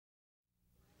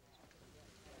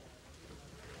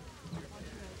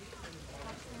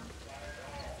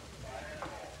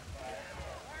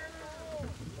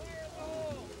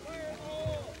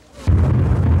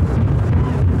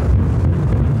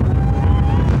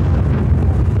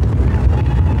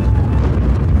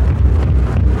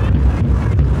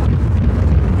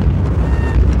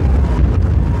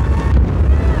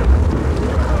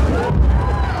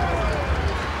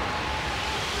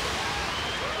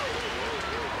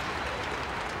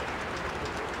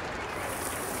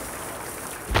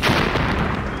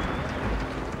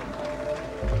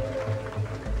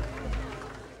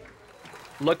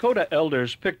Lakota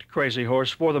elders picked Crazy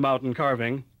Horse for the mountain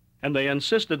carving, and they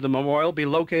insisted the memorial be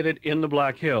located in the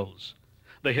Black Hills.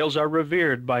 The hills are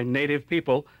revered by Native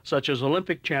people, such as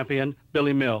Olympic champion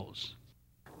Billy Mills.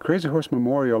 Crazy Horse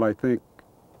Memorial, I think,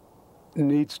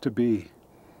 needs to be,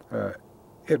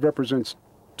 it represents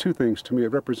two things to me.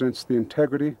 It represents the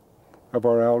integrity of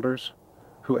our elders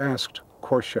who asked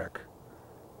Korshak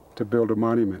to build a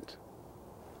monument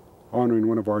honoring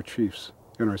one of our chiefs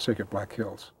in our sacred Black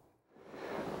Hills.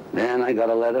 Then I got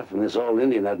a letter from this old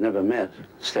Indian I'd never met,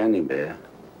 Standing Bear,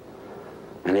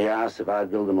 and he asked if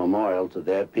I'd build a memorial to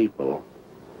their people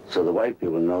so the white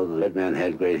people know the red man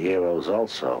had great heroes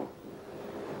also.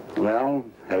 Well,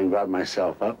 having brought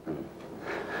myself up and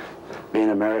being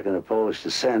American of Polish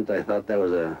descent, I thought that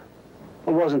was it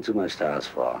wasn't too much to ask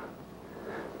for.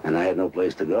 And I had no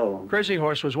place to go. Crazy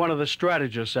Horse was one of the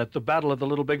strategists at the Battle of the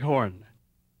Little Big Horn.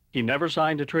 He never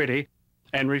signed a treaty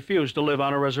and refused to live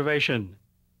on a reservation.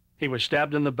 He was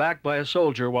stabbed in the back by a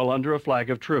soldier while under a flag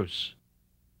of truce.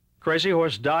 Crazy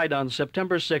Horse died on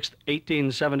September 6,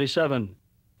 1877.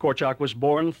 Korchak was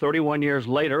born 31 years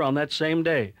later on that same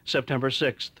day, September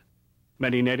 6th.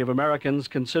 Many Native Americans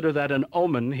consider that an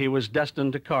omen he was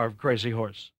destined to carve Crazy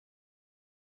Horse.